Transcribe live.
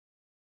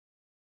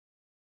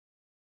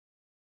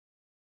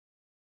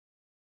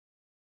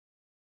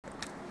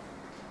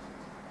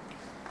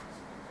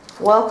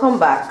Welcome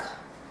back.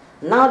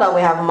 Now that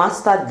we have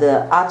mastered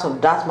the art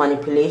of dart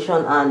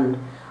manipulation and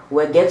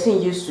we're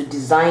getting used to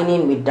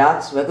designing with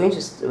darts, we're going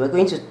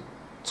to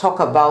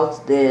talk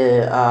about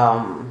the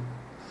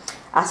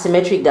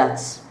asymmetric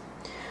darts,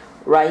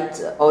 right?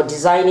 Or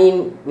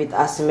designing with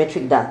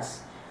asymmetric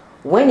darts.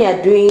 When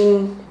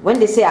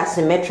they say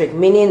asymmetric,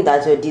 meaning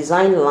that your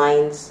design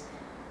lines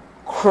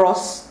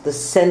cross the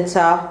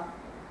center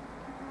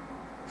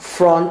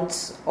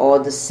front or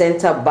the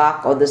center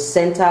back or the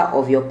center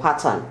of your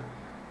pattern,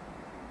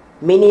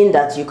 meaning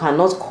that you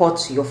cannot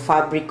cut your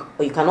fabric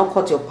or you cannot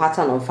cut your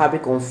pattern on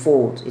fabric on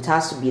fold. It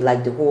has to be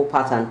like the whole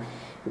pattern.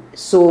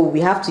 So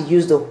we have to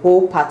use the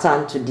whole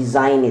pattern to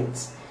design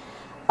it,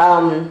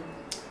 and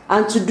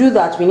to do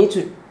that we need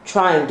to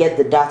try and get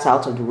the dart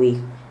out of the way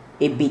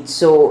a bit.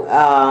 So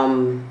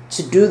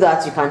to do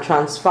that, you can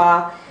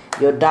transfer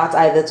your dart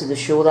either to the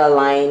shoulder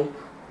line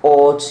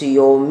or to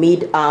your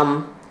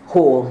mid-arm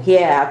hole.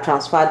 Here I have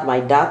transferred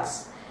my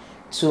darts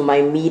to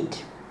my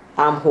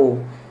mid-arm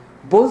hole.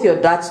 Both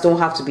your darts don't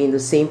have to be in the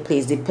same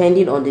place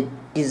depending on the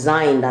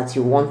design that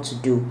you want to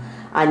do.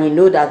 And you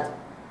know that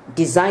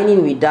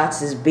designing with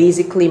darts is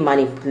basically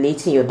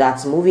manipulating your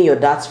darts, moving your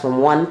darts from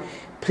one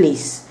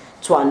place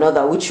to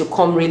another, which should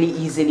come really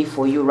easily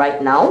for you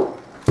right now.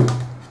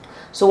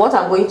 So what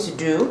I'm going to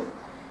do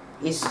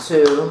is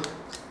to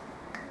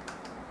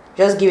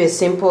just give a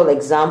simple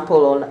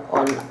example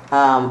on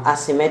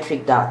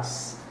asymmetric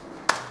darts.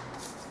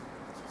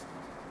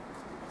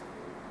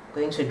 I'm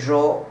going to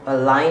draw a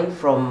line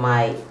from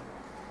my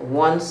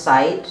one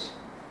side.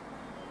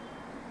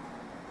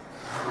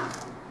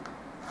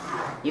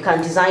 You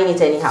can design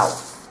it anyhow.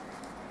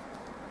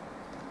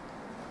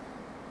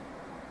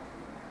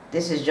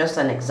 This is just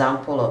an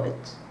example of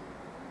it.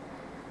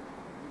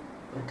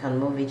 I can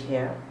move it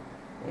here.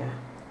 Yeah.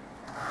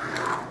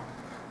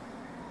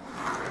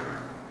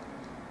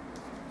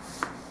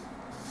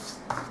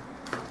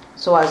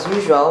 So as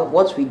usual,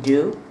 what we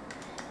do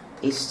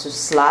is to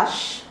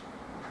slash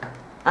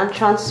and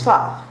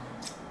transfer.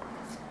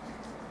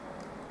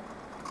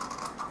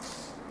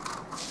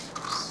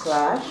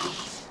 Slash.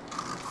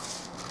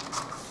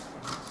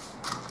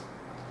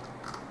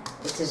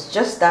 It is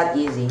just that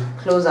easy.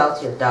 Close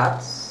out your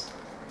darts.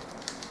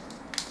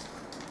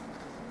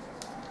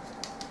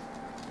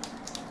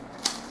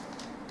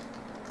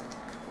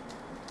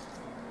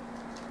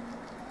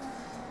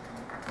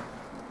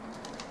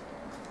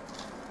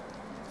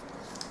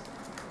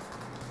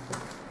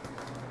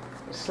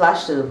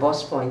 Slash to the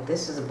boss point.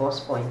 This is the boss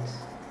point.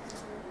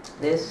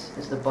 This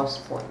is the boss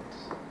point.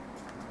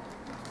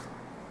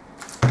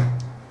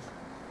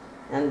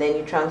 And then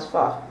you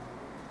transfer.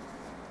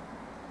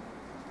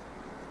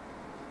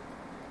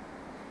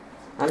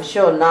 I'm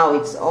sure now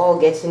it's all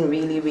getting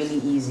really,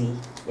 really easy.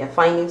 You're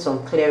finding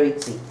some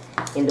clarity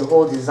in the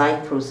whole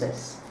design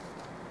process.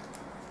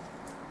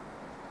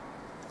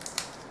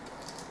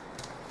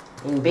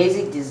 In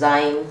basic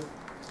design,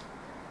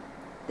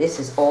 this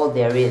is all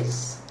there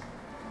is.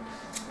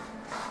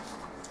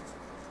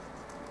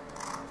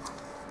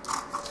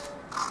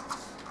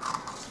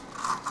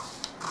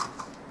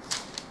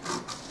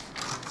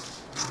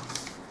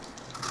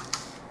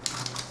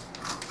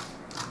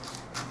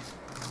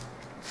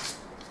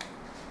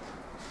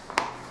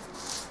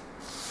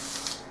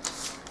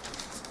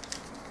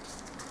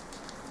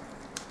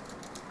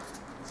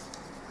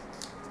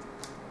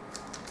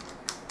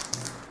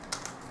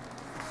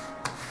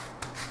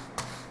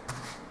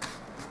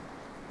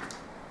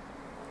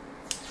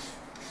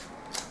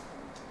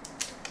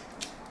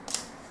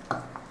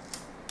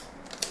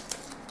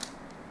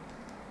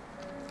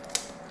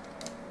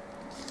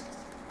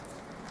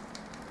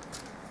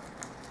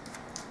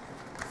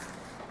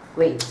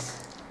 Great.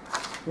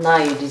 Now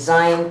you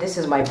design, this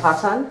is my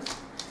pattern.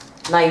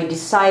 Now you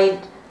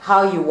decide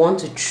how you want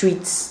to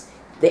treat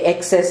the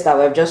excess that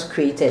we've just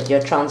created,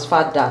 your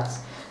transferred darts.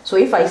 So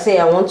if I say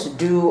I want to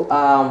do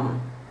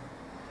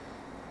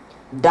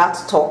dart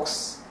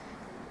tucks,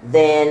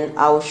 then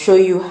I'll show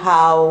you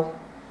how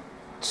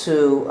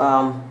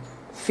to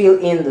fill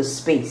in the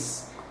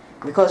space.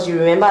 Because you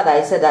remember that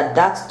I said that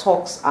dart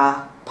tucks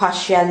are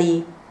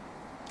partially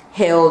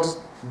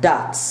held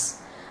darts.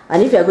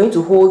 And if you're going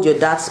to hold your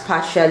darts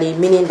partially,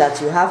 meaning that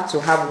you have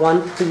to have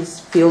one piece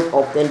filled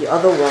up, then the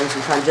other ones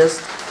you can just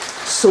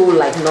sew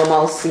like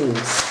normal seams.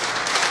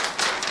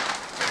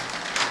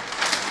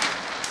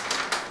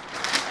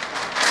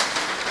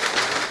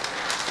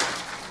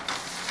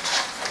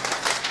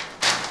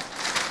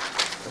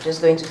 I'm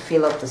just going to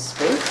fill up the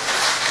space.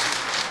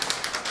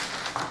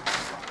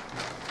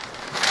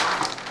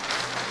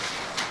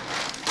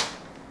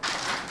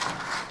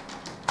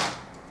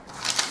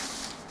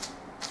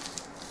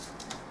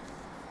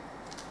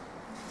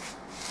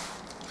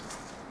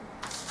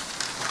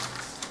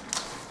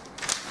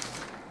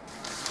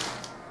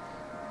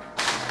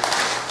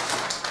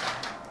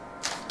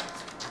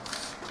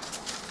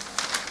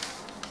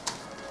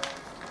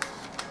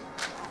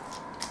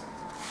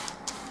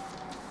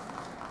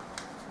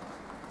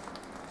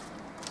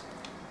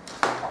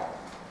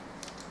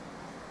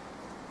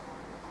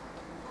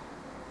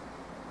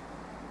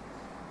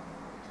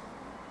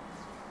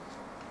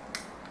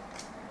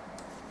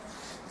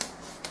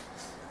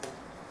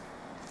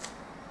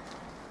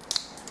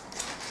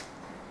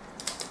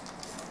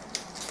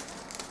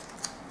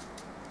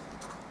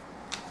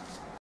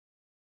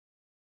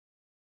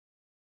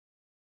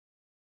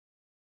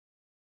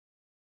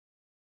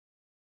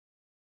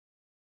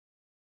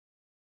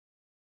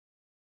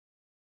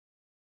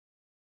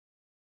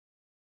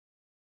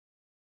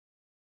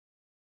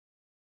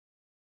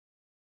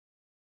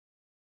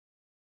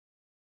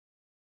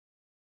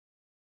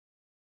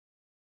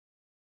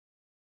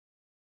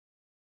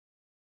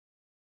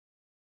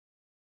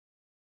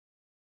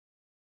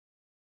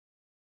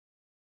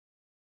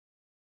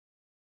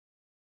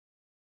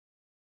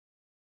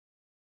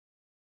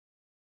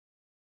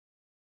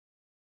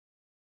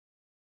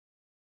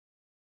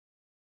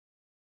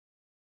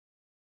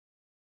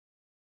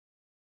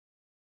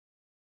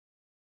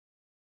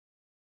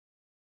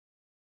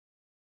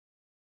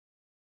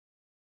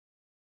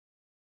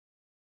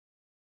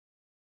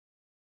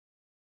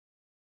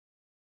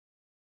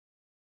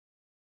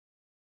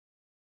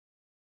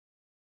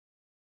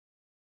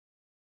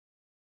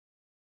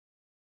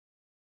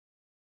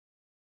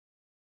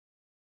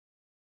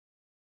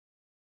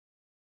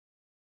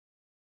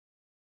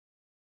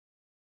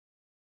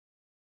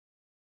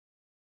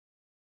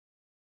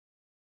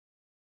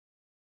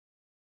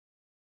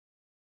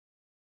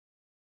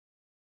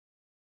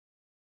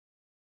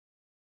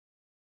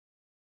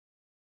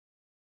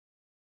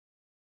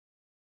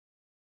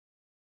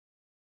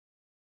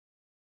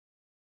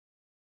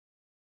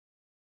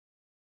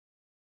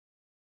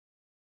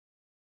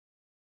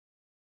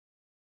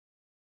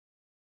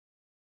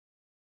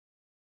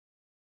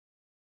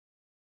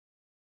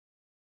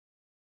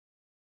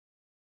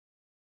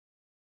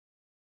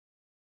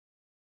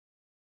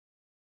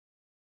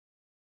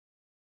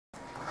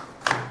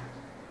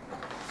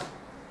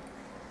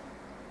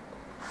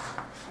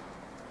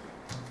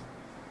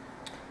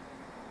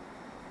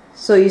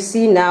 So you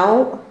see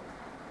now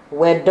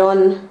we're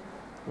done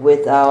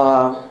with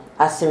our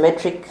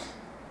asymmetric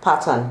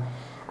pattern,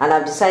 and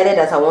I've decided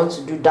that I want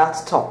to do dart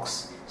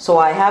tucks. So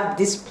I have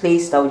this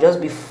place that will just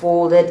be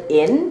folded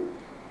in,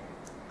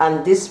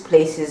 and these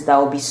places that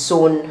will be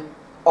sewn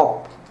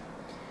up.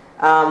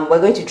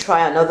 We're going to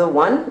try another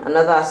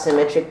another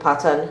asymmetric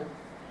pattern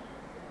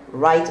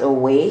right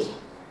away.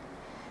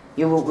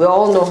 We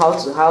all know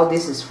how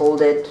this is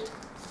folded.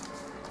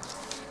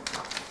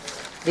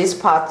 This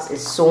part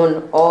is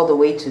sewn all the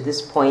way to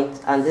this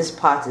point, and this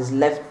part is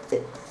left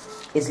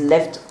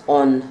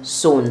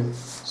unsewn.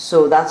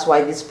 So that's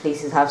why these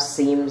places have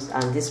seams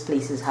and these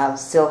places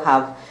still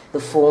have the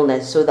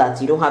fullness, so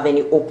that you don't have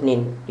any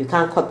opening. You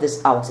can't cut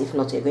this out, if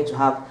not you're going to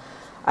have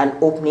an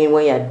opening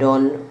when you're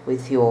done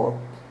with your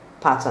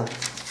pattern.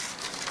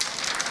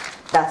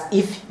 That's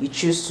if you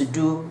choose to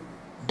do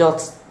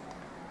dart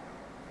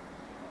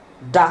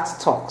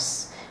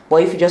tucks.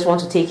 But if you just want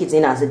to take it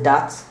in as a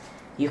dart,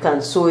 you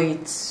can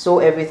sew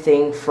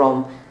everything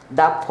from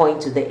that point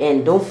to the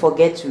end. Don't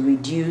forget to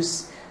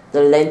reduce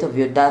the length of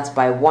your darts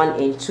by 1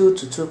 inch, 2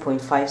 to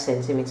 2.5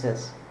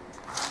 centimeters.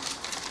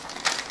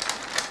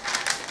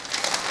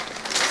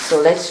 So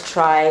let's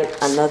try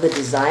another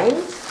design.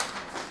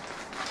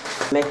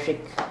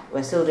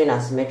 We're still doing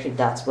asymmetric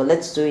darts, but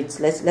let's do it.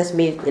 Let's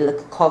make a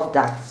curved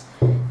darts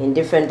in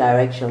different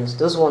directions.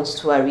 Those ones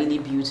too are really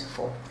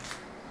beautiful.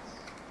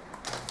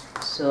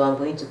 So I'm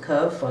going to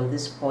curve from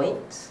this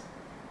point.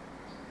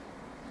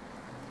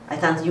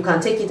 You can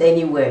take it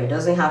anywhere. It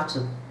doesn't have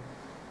to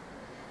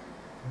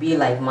be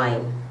like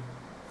mine.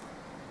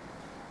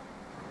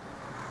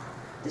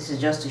 This is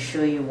just to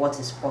show you what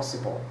is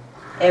possible.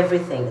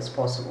 Everything is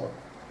possible.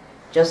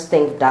 Just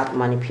think that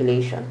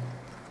manipulation.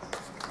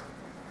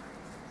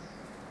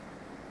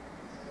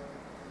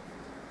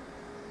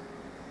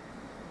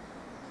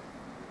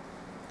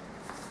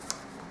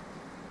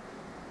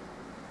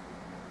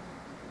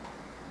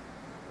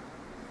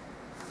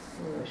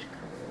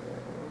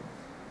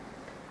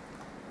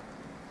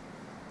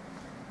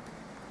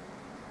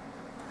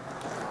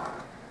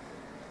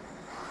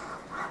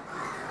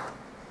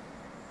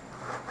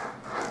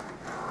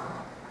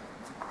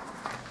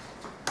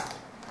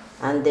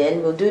 And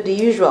then we'll do the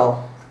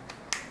usual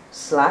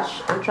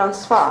slash and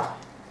transfer.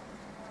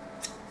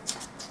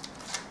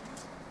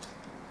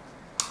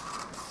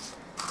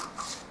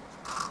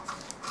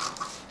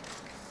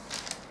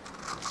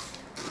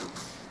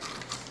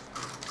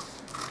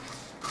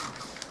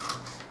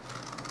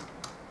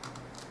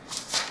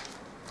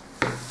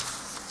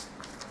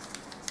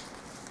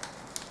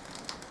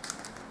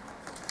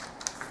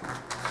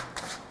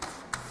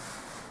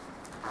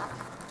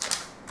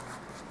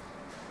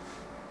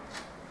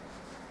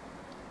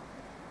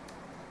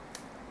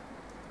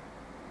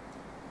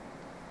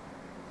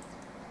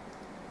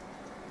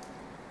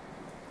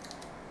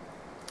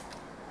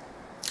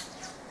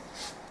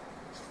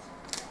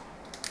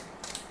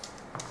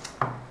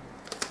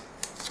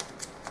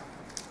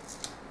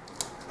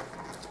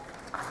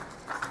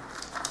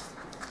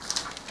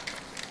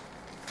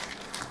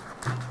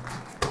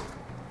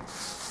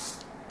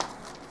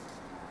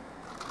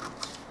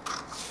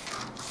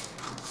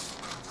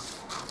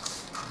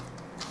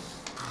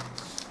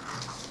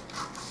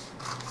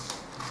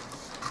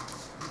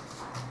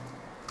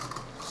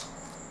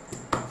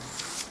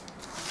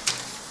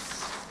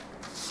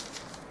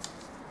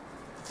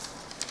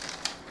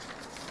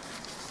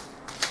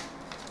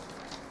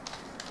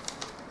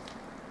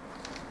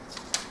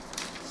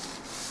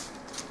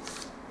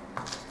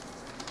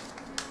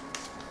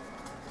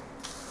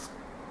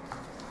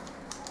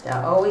 There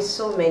are always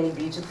so many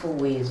beautiful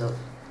ways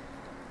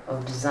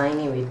of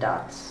designing with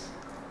darts.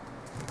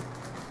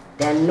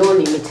 There are no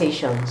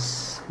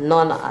limitations,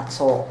 none at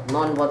all,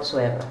 none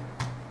whatsoever.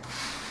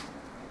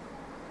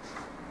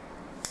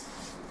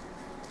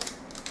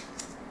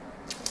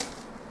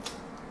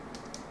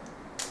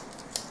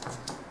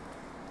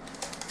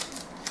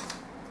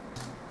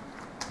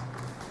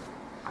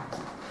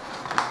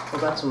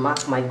 Forgot to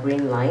mark my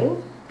green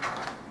line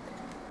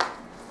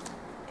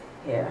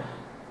here.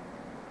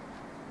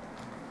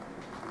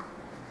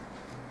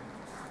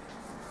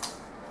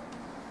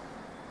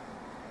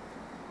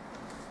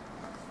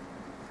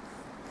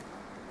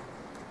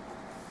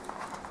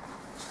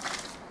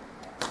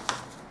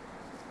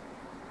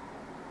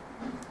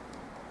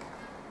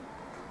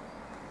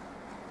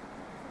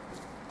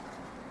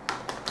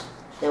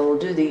 Then we'll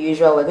do the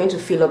usual. We're going to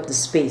fill up the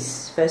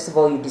space. First of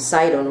all, you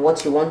decide on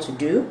what you want to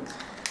do,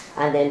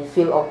 and then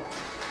fill up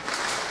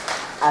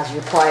as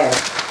required.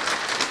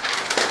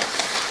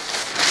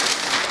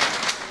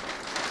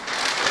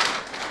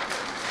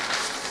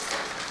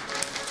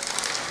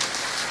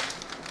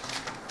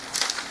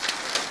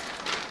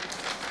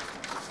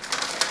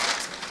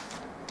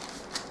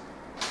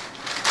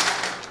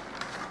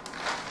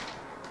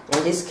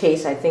 In this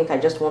case, I think I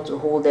just want to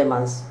hold them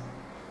as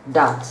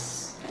darts.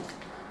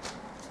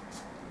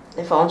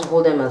 If I want to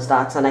hold them as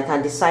darts, and I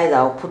can decide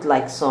I'll put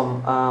like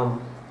some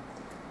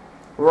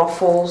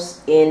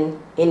ruffles in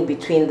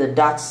between the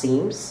dart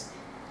seams.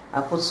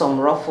 I'll put some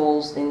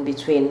ruffles in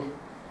between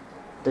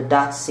the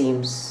dart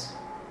seams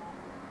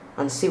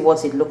and see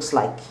what it looks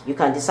like. You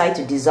can decide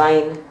to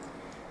design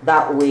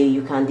that way.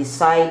 You can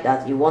decide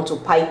that you want to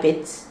pipe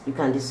it. You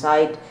can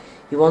decide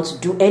you want to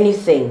do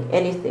anything.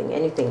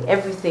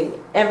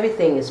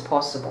 Everything is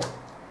possible.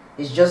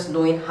 It's just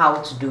knowing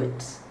how to do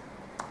it.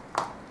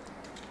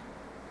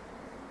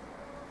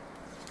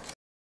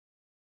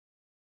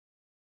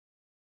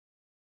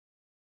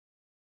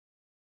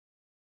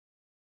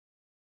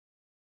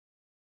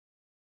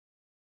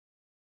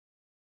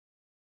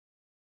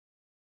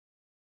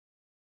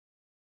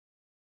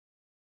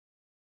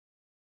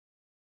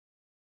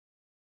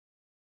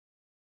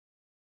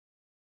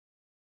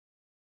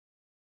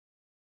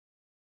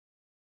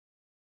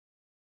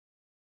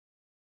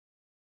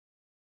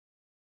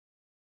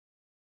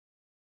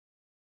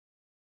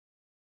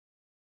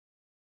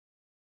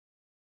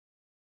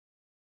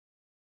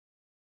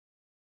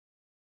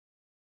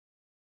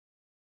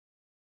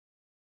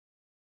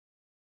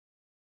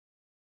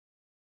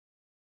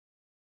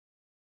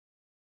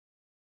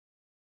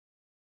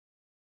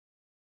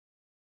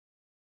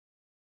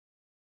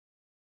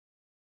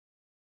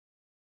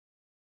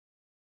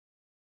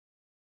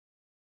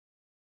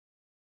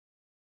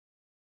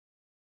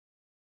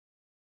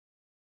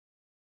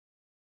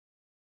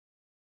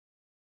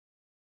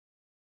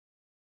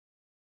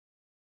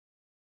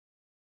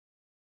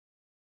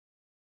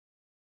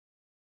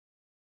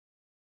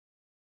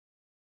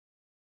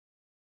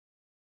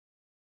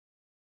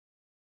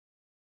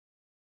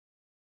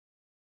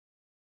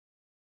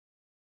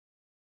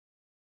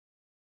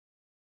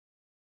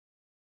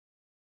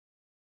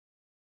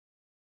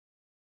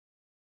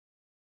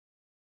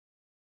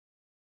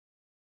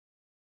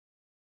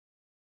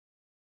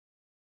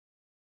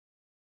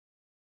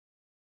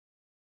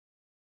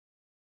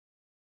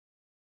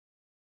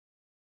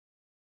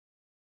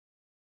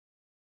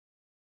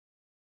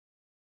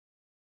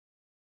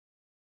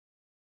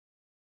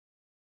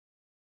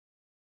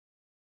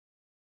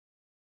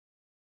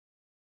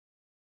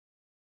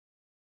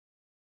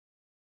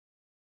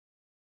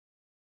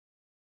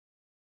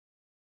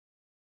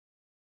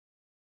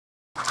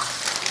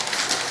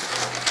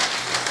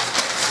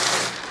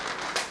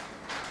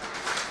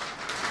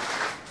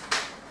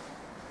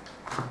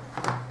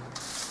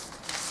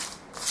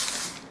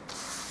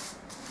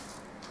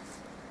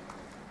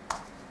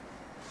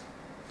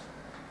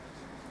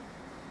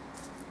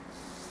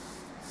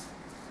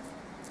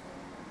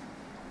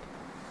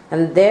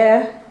 And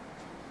there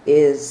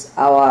is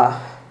our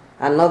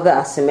another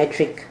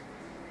asymmetric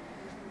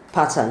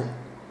pattern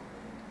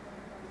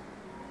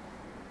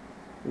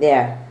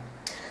there.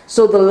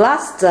 So the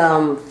last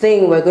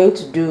thing we're going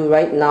to do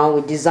right now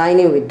with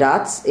designing with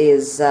darts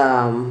is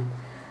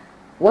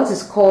what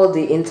is called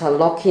the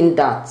interlocking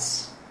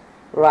darts,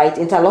 right?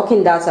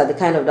 Interlocking darts are the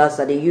kind of darts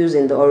that they use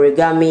in the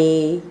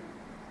origami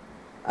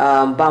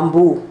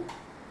bamboo,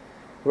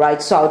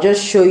 right? So I'll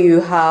just show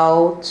you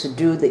how to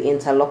do the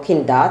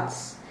interlocking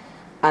darts,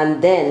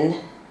 and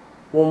then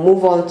we'll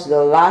move on to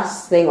the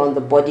last thing on the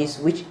bodies,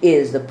 which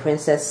is the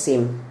princess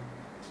seam.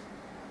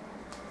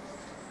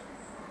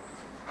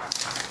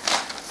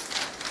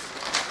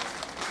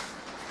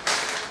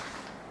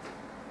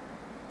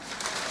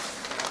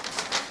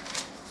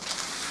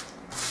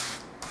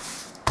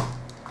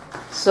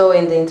 So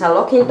in the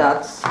interlocking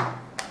darts,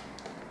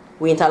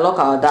 we interlock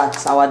our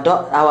darts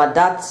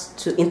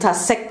to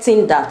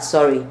intersecting darts,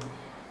 sorry.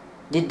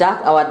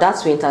 Our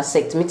darts will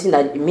intersect,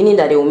 meaning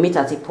that they will meet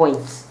at a point.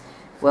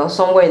 Well,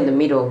 somewhere in the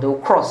middle, they'll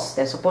cross.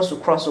 They're supposed to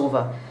cross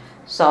over.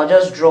 So I'll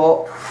just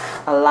draw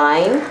a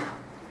line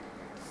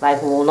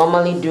like we'll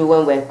normally do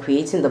when we're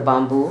creating the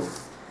bamboo.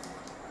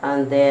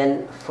 And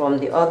then from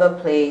the other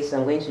place,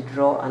 I'm going to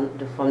draw,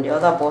 from the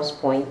other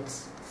bust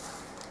point,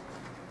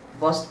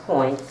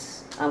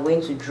 I'm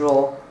going to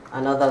draw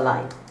another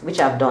line,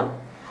 which I've done.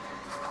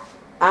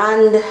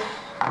 And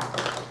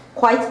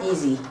quite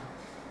easy.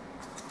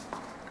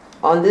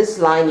 On this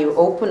line, you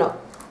open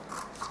up,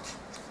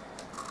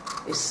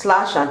 you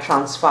slash and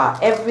transfer.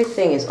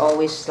 Everything is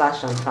always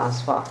slash and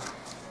transfer.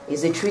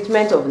 It's the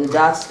treatment of the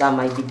darts that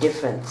might be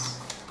different,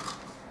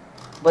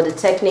 but the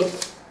technique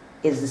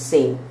is the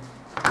same.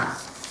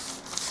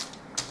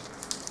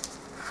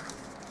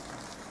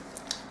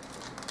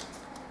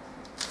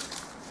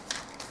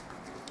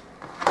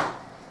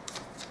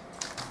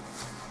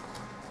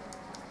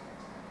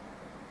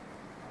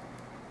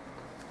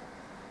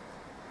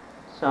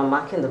 So I'm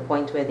marking the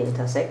point where they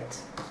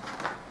intersect.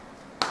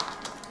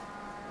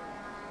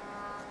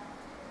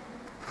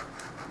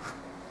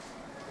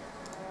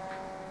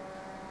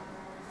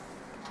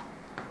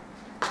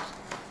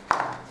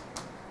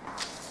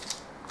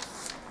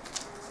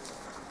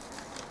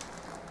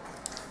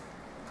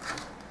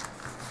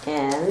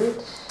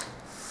 And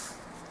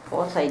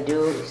what I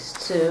do is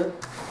to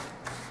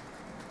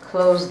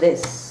close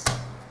this.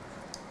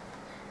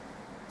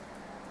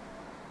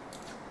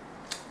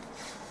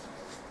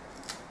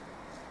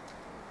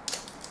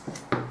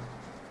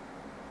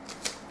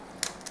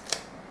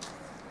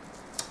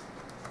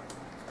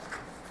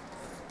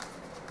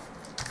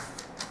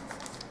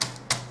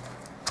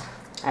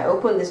 I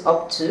open this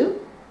up too,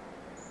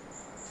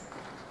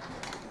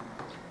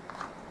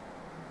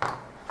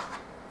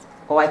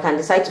 or I can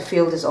decide to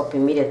fill this up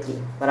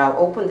immediately, but I'll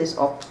open this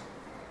up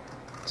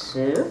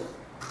to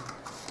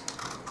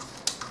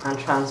and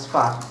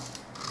transfer.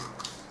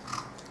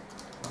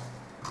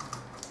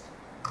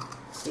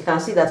 You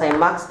can see that I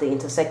marked the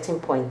intersecting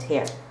point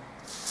here,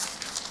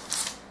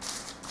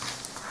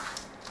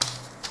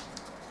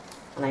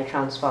 and I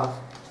transfer.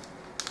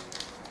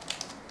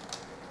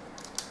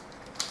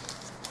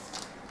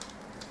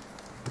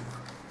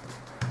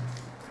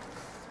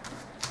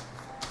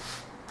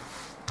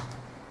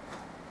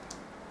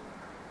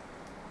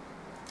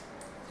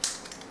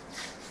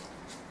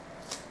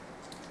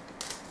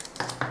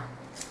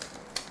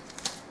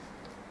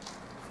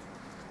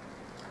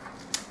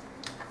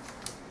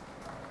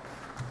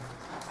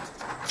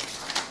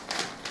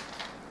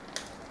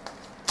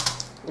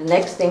 The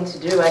next thing to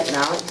do right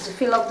now is to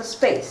fill up the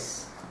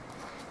space.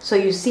 So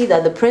you see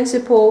that the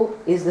principle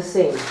is the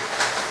same.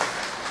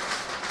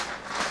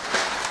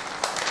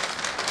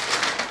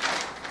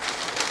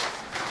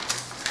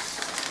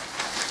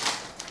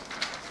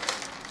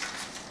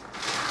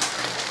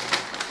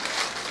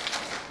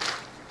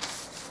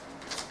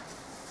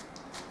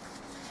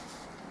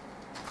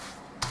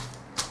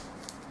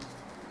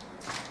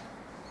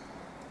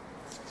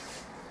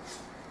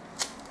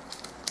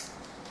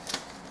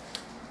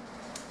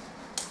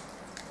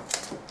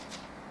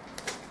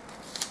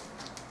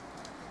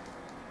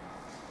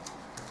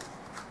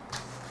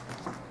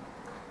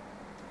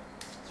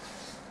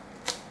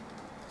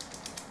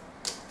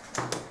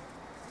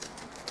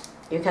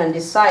 You can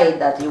decide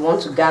that you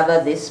want to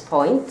gather this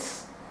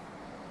point.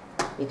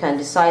 You can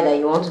decide that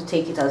you want to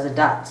take it as a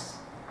dart.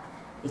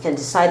 You can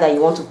decide that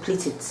you want to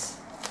pleat it.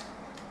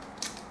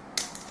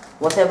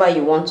 Whatever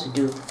you want to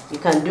do. You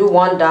can do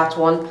one dart,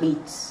 one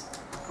pleat.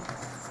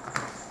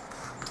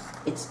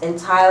 It's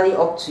entirely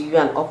up to you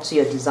and up to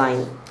your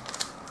design.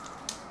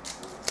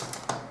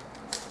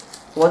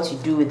 What you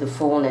do with the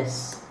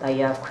fullness that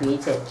you have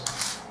created.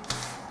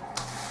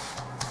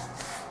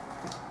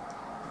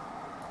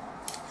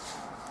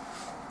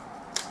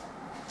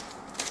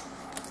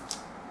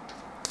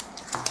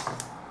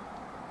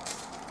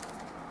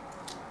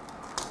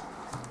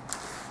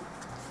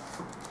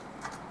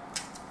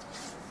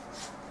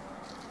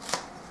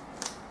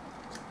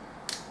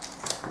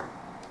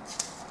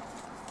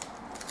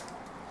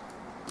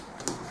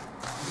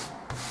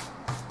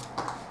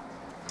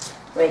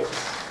 Right,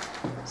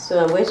 so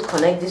I'm going to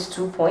connect these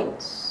 2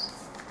 points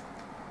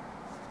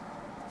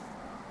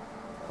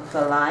with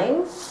a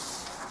line.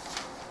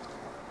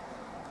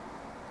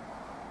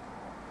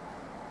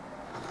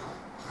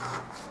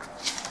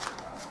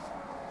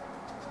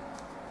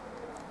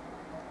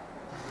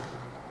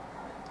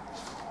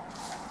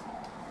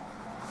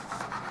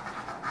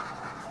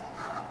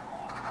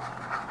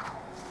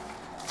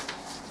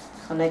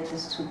 Connect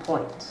these 2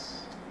 points.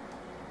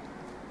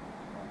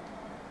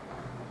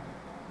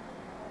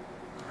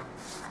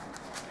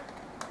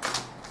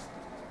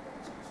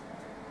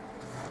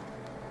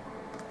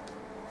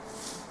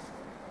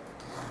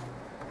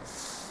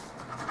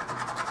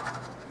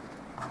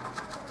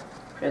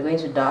 We're going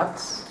to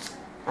dots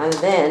and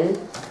then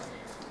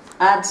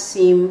add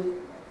seam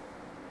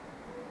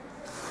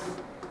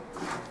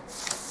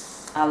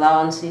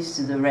allowances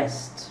to the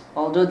rest.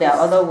 Although there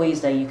are other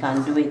ways that you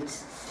can do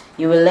it.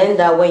 You will learn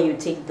that when you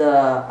take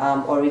the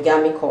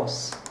origami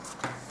course.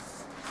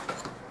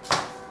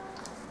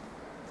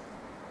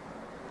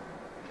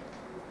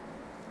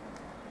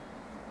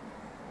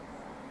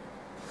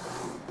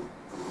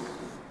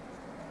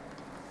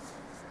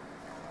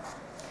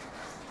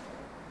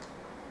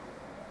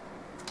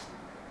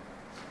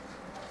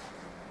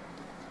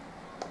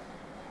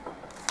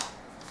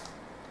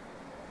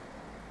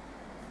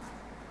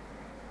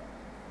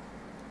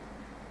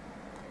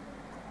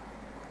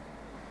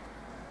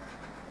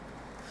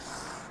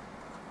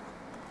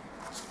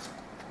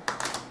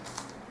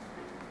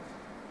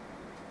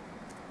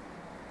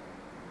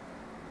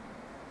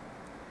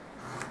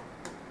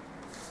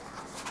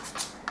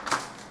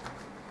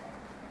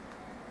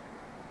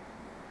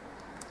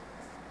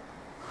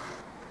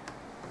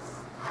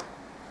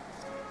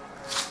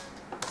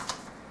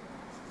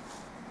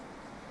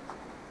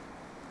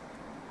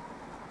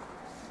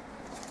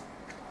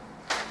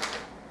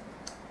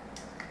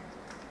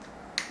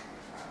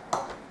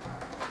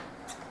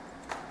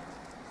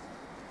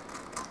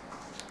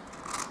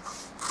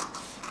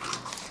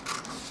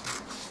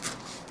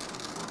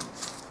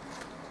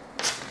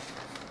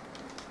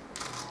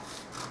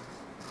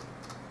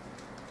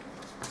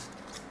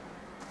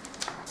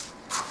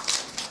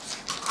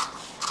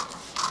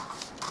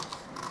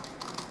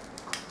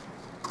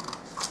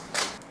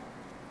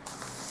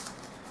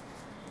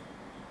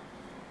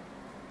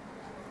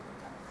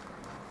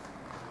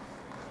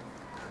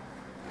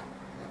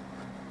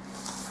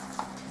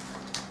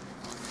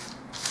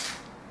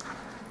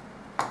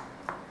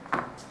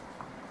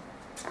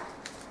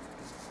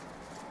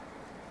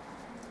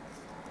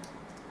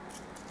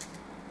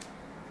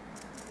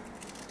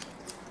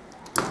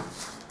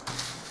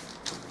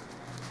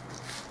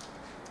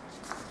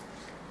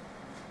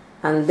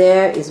 And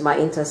there is my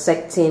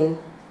intersecting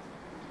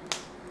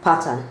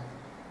pattern.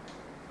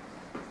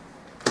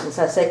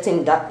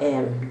 intersecting that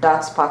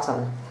darts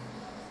pattern.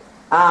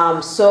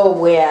 So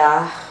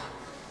we're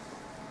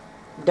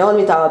done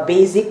with our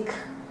basic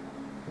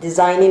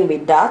designing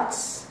with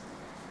darts.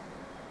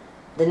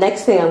 The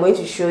next thing I'm going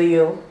to show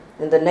you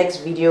in the next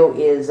video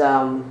is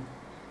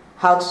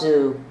how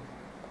to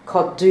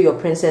do your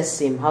princess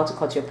seam, how to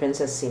cut your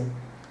princess seam.